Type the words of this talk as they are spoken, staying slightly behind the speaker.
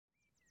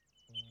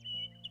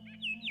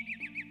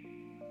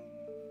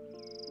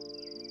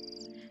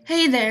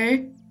Hey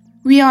there!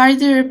 We are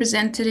the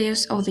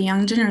representatives of the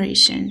young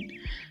generation.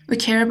 We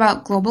care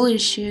about global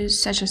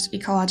issues such as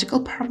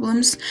ecological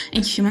problems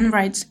and human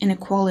rights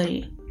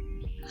inequality.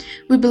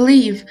 We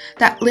believe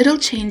that little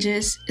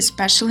changes,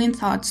 especially in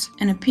thoughts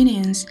and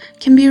opinions,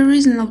 can be a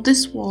reason of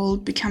this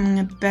world becoming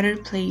a better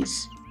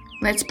place.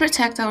 Let's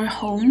protect our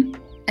home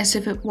as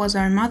if it was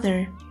our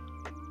mother.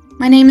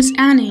 My name is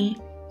Annie,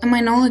 and my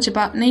knowledge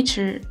about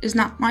nature is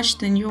not much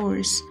than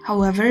yours.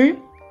 However,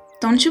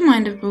 don't you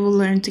mind if we will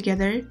learn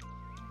together?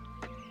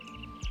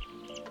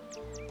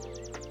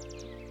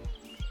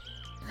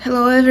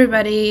 Hello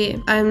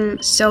everybody,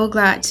 I'm so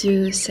glad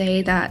to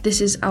say that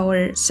this is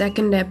our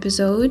second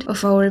episode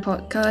of our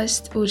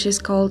podcast, which is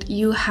called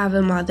You Have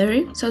a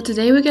Mother. So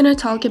today we're gonna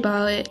talk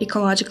about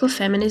ecological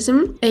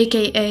feminism,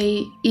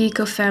 aka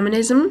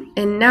ecofeminism,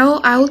 and now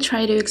I will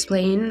try to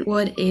explain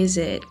what is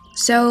it.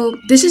 So,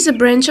 this is a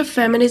branch of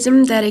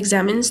feminism that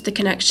examines the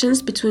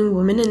connections between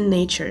women and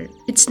nature.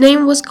 Its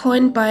name was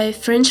coined by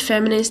French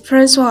feminist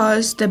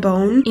Françoise de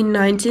Beaune in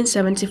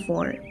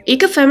 1974.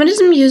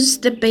 Ecofeminism uses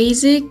the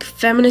basic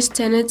feminist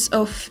tenets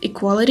of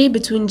equality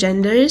between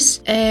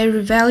genders, a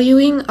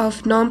revaluing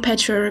of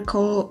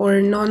non-patriarchal or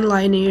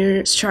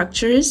non-linear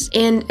structures,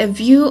 and a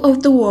view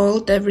of the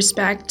world that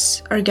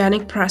respects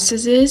organic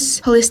processes,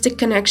 holistic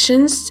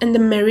connections, and the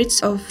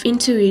merits of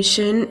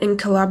intuition and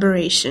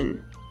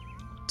collaboration.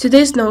 To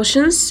these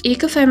notions,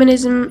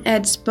 ecofeminism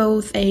adds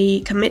both a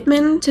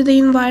commitment to the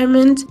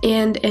environment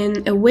and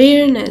an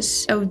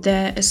awareness of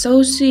the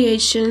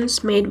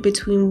associations made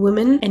between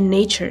women and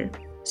nature.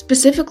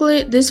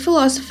 Specifically, this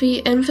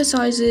philosophy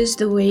emphasizes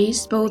the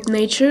ways both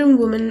nature and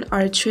women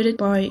are treated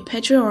by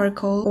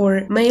patriarchal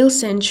or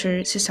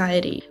male-centered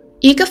society.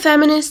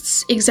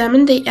 Ecofeminists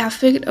examine the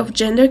effect of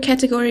gender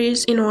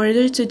categories in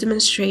order to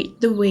demonstrate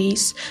the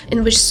ways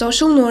in which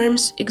social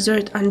norms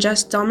exert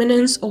unjust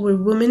dominance over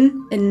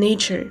women and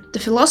nature. The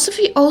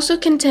philosophy also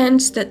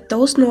contends that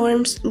those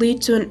norms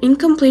lead to an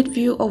incomplete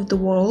view of the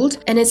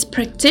world, and its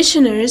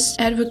practitioners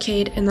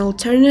advocate an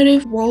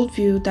alternative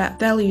worldview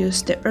that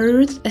values the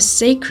earth as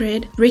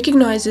sacred,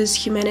 recognizes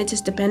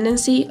humanity's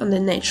dependency on the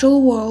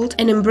natural world,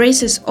 and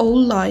embraces all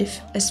life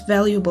as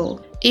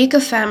valuable.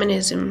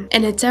 Ecofeminism,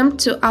 an attempt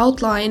to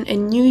outline a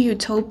new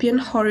utopian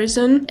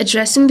horizon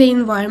addressing the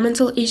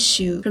environmental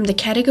issue from the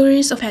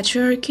categories of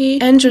patriarchy,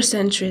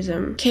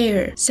 androcentrism,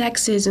 care,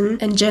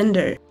 sexism, and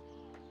gender.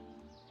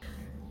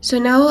 So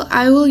now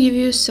I will give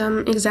you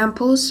some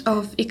examples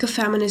of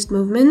ecofeminist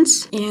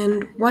movements,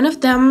 and one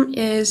of them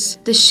is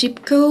the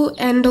Chipko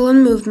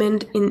Andolan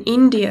movement in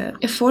India,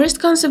 a forest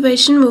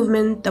conservation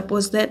movement that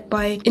was led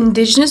by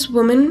indigenous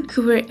women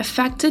who were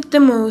affected the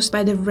most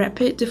by the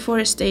rapid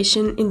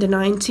deforestation in the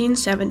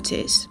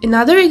 1970s.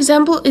 Another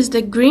example is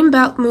the Green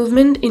Belt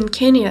movement in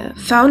Kenya,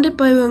 founded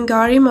by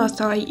Wangari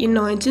Maathai in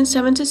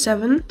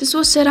 1977. This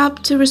was set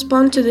up to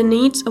respond to the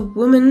needs of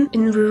women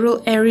in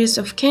rural areas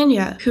of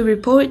Kenya who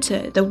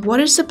reported that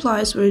water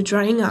supplies were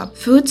drying up,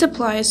 food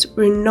supplies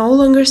were no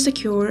longer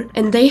secure,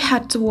 and they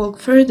had to walk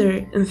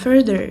further and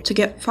further to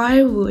get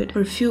firewood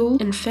for fuel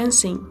and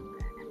fencing.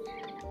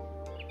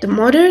 The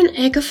modern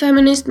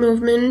ecofeminist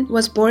movement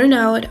was born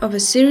out of a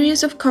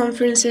series of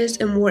conferences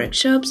and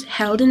workshops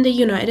held in the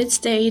United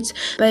States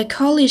by a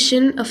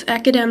coalition of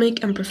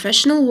academic and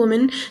professional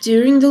women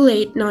during the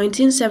late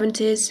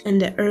 1970s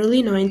and the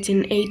early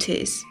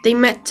 1980s. They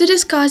met to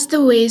discuss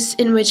the ways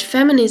in which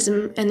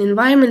feminism and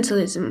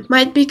environmentalism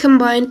might be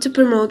combined to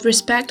promote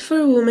respect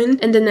for women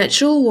and the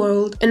natural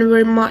world, and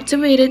were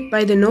motivated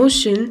by the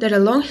notion that a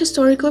long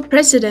historical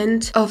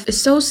precedent of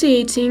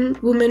associating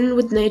women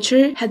with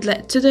nature had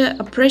led to the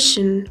oppression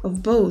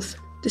of both.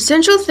 The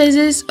central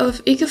thesis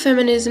of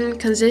ecofeminism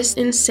consists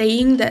in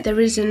saying that there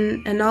is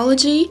an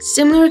analogy,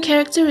 similar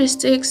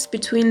characteristics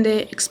between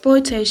the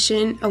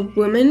exploitation of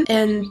women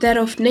and that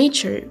of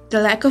nature,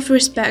 the lack of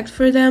respect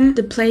for them,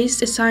 the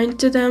place assigned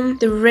to them,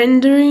 the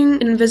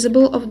rendering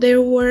invisible of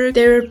their work,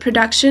 their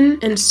production,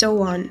 and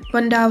so on.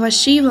 Vandava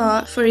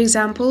Shiva, for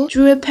example,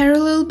 drew a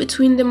parallel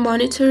between the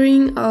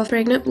monitoring of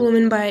pregnant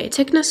women by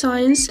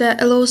technoscience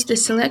that allows the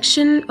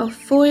selection of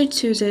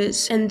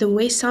foetuses and the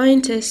way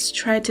scientists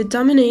try to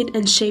dominate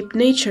and shape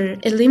nature,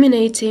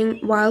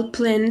 eliminating wild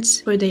plants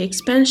for the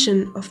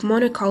expansion of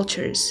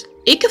monocultures.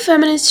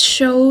 Ecofeminists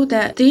show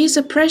that these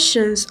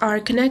oppressions are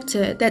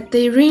connected, that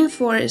they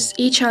reinforce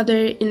each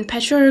other in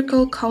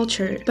patriarchal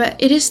culture, but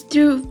it is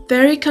through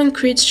very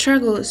concrete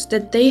struggles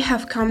that they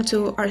have come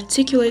to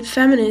articulate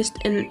feminist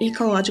and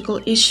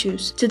ecological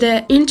issues,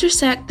 to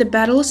intersect the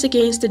battles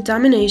against the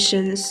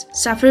dominations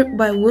suffered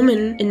by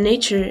women in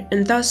nature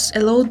and thus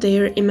allow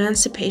their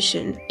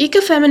emancipation.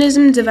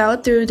 Ecofeminism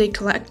developed through the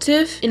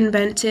collective,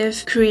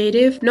 inventive,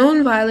 creative,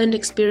 non-violent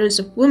experience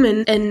of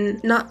women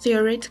and not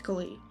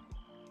theoretically.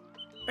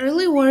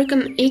 Early work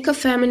on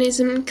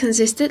ecofeminism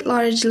consisted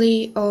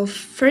largely of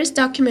first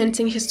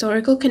documenting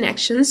historical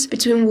connections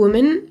between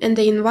women and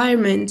the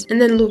environment, and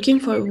then looking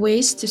for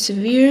ways to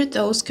sever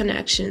those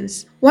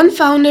connections. One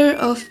founder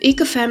of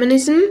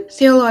ecofeminism,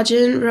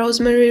 theologian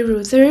Rosemary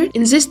Ruther,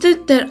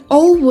 insisted that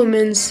all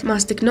women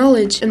must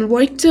acknowledge and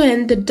work to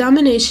end the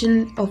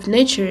domination of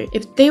nature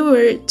if they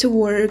were to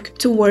work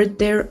toward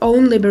their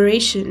own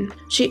liberation.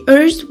 She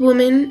urged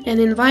women and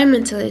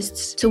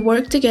environmentalists to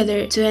work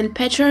together to end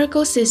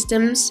patriarchal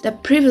systems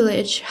that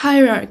privilege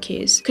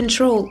hierarchies,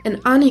 control, and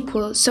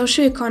unequal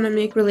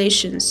socioeconomic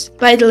relations.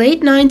 By the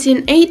late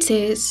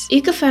 1980s,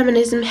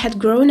 ecofeminism had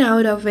grown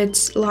out of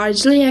its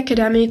largely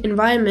academic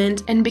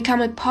environment and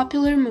become a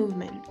popular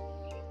movement.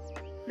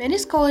 Many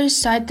scholars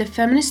cite the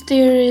feminist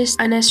theorist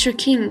Anastra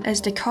King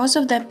as the cause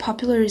of that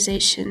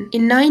popularization.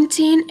 In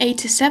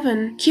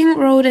 1987, King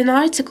wrote an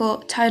article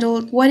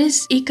titled "What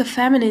is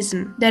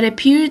Ecofeminism?" that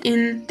appeared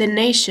in The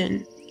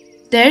Nation.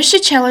 There she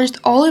challenged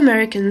all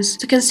Americans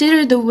to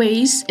consider the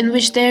ways in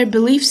which their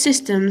belief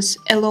systems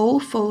allow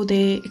for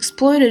the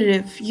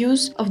exploitative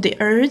use of the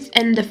earth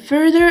and the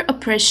further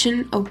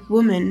oppression of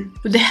women.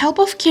 With the help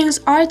of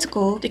King's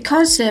article, the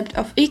concept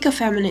of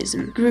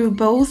ecofeminism grew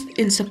both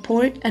in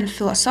support and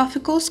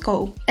philosophical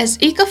scope. As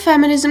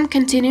ecofeminism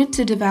continued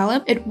to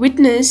develop, it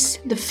witnessed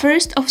the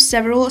first of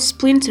several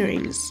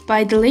splinterings.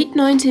 By the late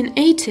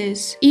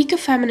 1980s,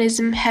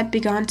 ecofeminism had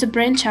begun to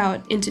branch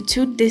out into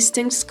two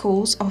distinct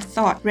schools of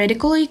thought: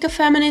 radical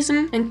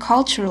ecofeminism and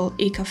cultural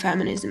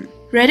ecofeminism.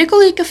 Radical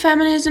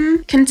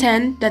ecofeminism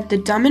contend that the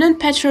dominant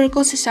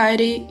patriarchal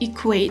society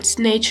equates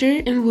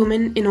nature and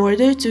women in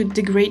order to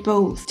degrade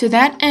both. To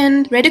that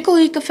end, radical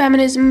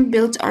ecofeminism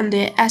built on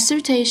the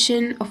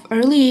assertion of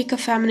early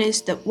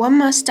ecofeminists that one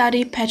must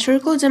study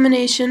patriarchal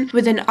domination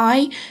with an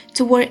eye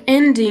toward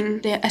ending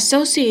the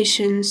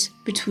associations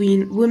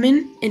between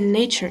women and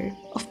nature.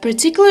 Of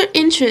particular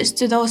interest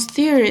to those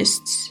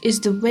theorists is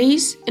the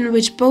ways in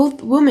which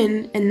both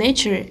women and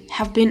nature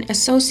have been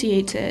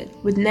associated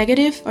with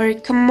negative or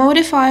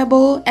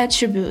commodifiable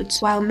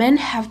attributes, while men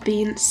have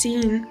been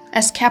seen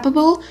as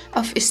capable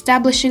of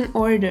establishing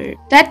order.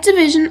 That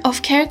division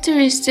of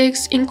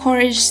characteristics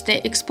encouraged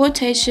the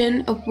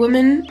exploitation of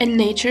women and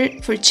nature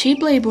for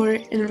cheap labor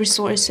and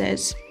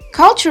resources.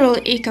 Cultural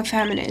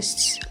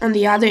ecofeminists, on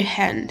the other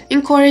hand,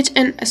 encourage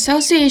an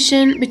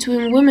association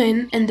between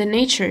women and the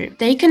nature.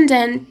 They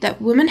contend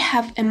that women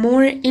have a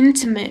more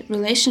intimate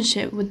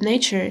relationship with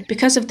nature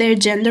because of their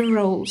gender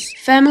roles: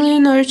 family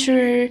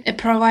nurturer, a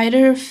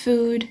provider of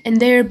food, and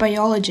their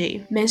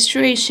biology: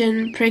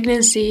 menstruation,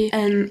 pregnancy,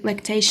 and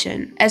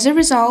lactation. As a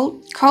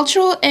result,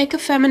 cultural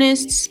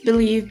ecofeminists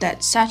believe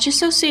that such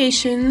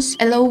associations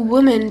allow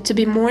women to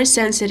be more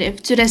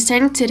sensitive to the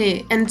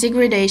sanctity and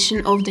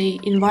degradation of the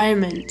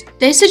environment.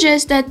 They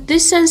suggest that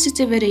this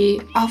sensitivity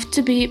ought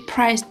to be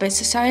prized by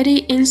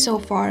society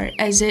insofar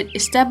as it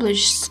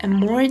establishes a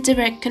more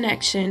direct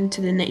connection to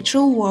the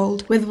natural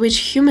world with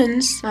which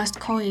humans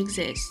must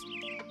coexist.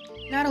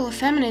 Not all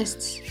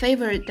feminists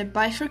favored the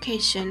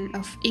bifurcation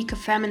of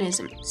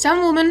ecofeminism.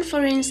 Some women,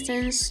 for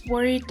instance,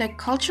 worried that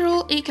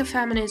cultural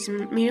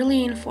ecofeminism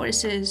merely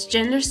enforces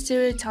gender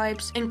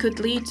stereotypes and could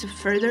lead to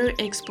further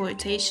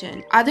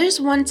exploitation.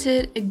 Others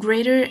wanted a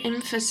greater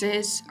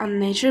emphasis on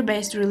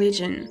nature-based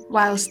religion,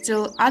 while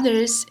still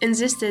others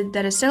insisted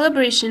that a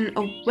celebration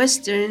of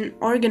Western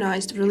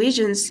organized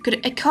religions could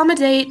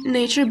accommodate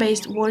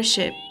nature-based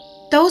worship.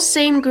 Those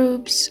same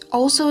groups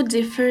also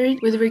differed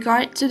with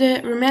regard to the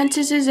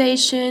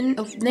romanticization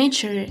of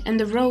nature and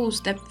the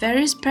roles that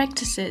various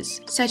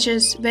practices, such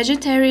as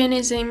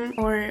vegetarianism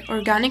or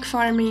organic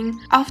farming,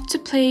 ought to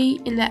play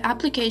in the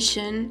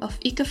application of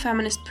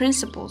ecofeminist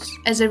principles.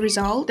 As a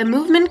result, the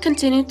movement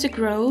continued to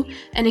grow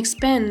and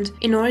expand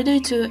in order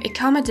to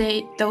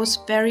accommodate those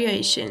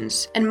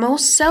variations, and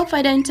most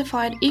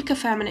self-identified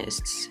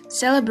ecofeminists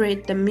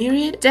celebrate the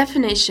myriad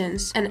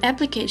definitions and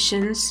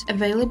applications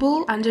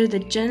available under the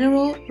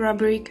general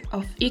rubric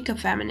of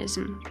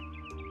ecofeminism.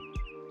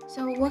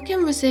 So what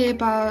can we say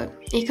about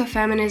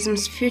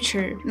ecofeminism's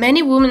future?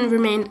 Many women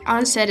remained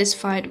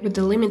unsatisfied with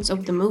the limits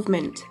of the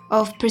movement.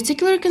 Of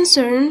particular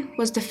concern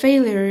was the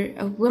failure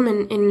of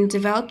women in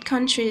developed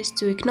countries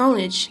to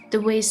acknowledge the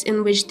ways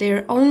in which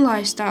their own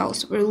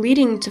lifestyles were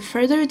leading to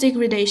further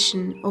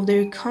degradation of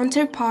their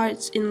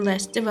counterparts in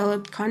less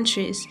developed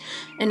countries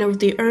and of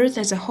the earth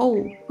as a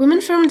whole. Women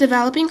from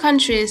developing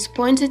countries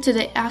pointed to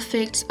the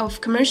effects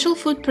of commercial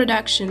food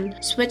production,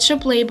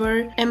 sweatshop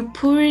labor, and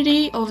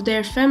poverty of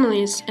their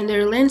families and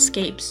their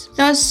landscapes.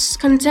 Thus,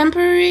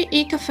 contemporary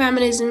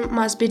ecofeminism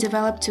must be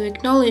developed to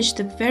acknowledge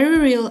the very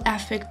real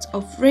effects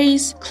of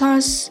race,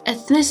 class,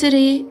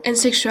 ethnicity, and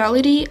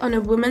sexuality on a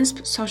woman's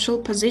social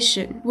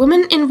position.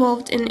 Women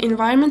involved in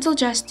environmental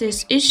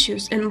justice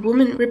issues and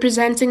women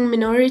representing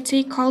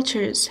minority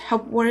cultures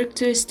have worked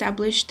to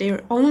establish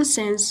their own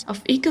sense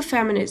of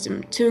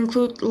ecofeminism to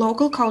include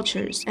local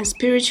cultures and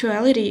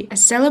spirituality, a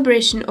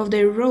celebration of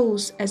their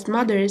roles as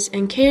mothers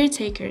and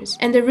caretakers,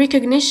 and the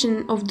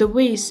recognition of the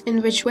ways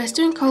in which which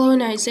Western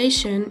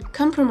colonization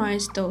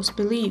compromised those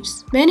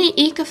beliefs. Many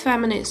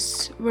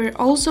ecofeminists were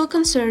also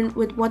concerned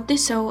with what they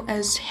saw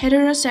as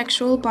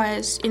heterosexual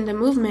bias in the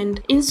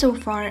movement,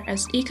 insofar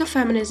as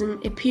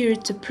ecofeminism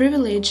appeared to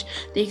privilege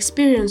the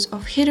experience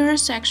of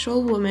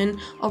heterosexual women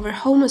over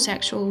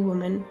homosexual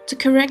women. To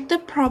correct the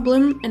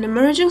problem, an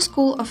emerging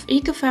school of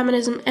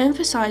ecofeminism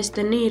emphasized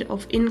the need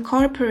of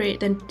incorporate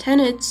the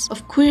tenets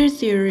of queer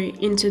theory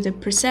into the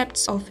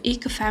precepts of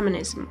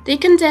ecofeminism. They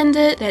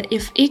contended that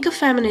if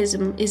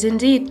ecofeminism is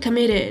indeed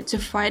committed to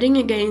fighting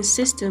against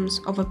systems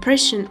of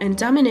oppression and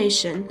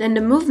domination, then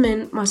the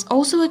movement must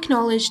also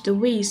acknowledge the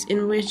ways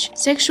in which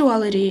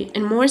sexuality,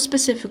 and more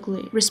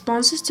specifically,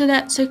 responses to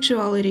that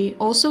sexuality,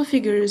 also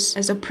figures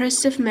as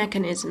oppressive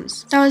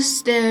mechanisms.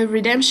 Thus, the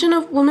redemption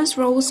of women's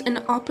roles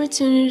and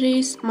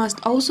opportunities must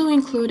also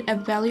include a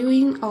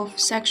valuing of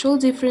sexual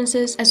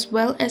differences as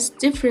well as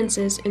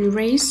differences in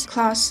race,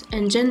 class,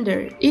 and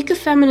gender.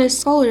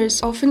 Ecofeminist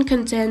scholars often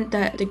contend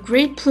that the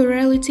great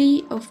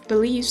plurality of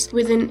beliefs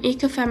within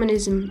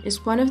ecofeminism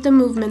is one of the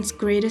movement's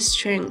greatest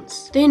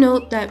strengths. They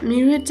note that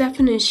myriad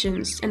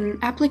definitions and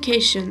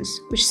applications,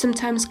 which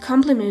sometimes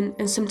complement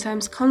and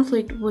sometimes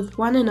conflict with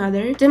one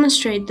another,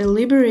 demonstrate the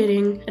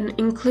liberating and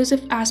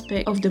inclusive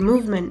aspect of the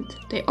movement.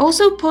 They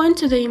also point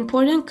to the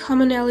important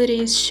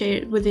commonalities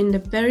shared within the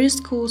various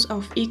schools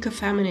of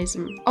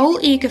ecofeminism. All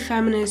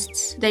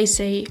ecofeminists, they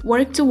say,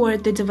 work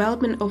toward the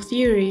development of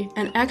theory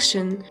and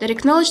action that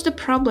acknowledge the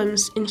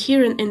problems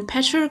inherent in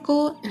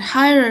patriarchal and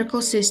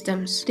hierarchical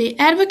systems. They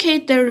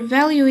advocate the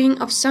revaluing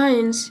of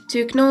science to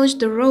acknowledge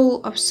the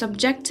role of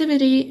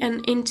subjectivity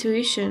and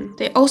intuition.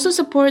 They also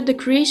support the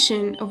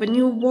creation of a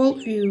new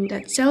worldview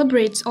that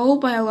celebrates all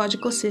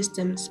biological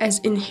systems as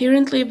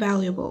inherently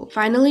valuable.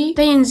 Finally,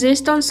 they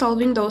insist on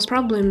solving those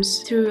problems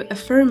through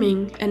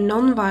affirming and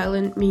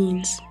non-violent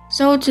means.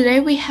 So today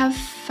we have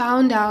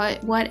found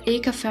out what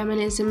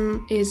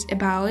ecofeminism is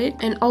about,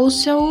 and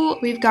also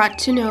we've got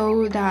to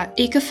know that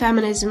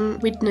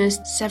ecofeminism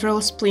witnessed several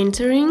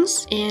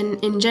splinterings and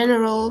in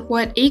general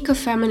what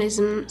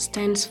ecofeminism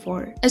stands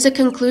for. As a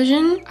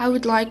conclusion, I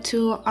would like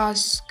to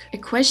ask a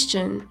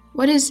question.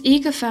 What is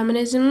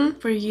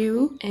ecofeminism for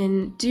you,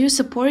 and do you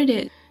support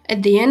it?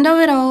 At the end of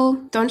it all,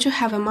 don't you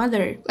have a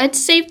mother? Let's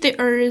save the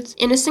earth,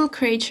 innocent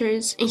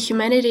creatures, and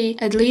humanity,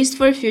 at least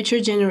for future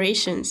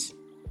generations.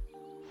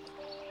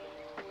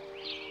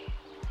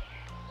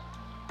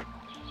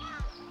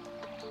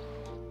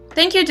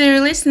 Thank you, dear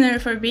listener,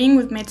 for being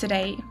with me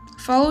today.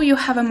 Follow You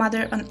Have a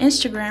Mother on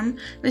Instagram,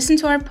 listen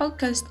to our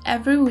podcast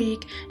every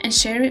week, and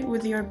share it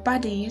with your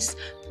buddies.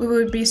 We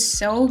would be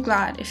so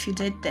glad if you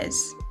did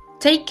this.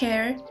 Take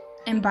care,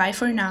 and bye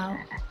for now.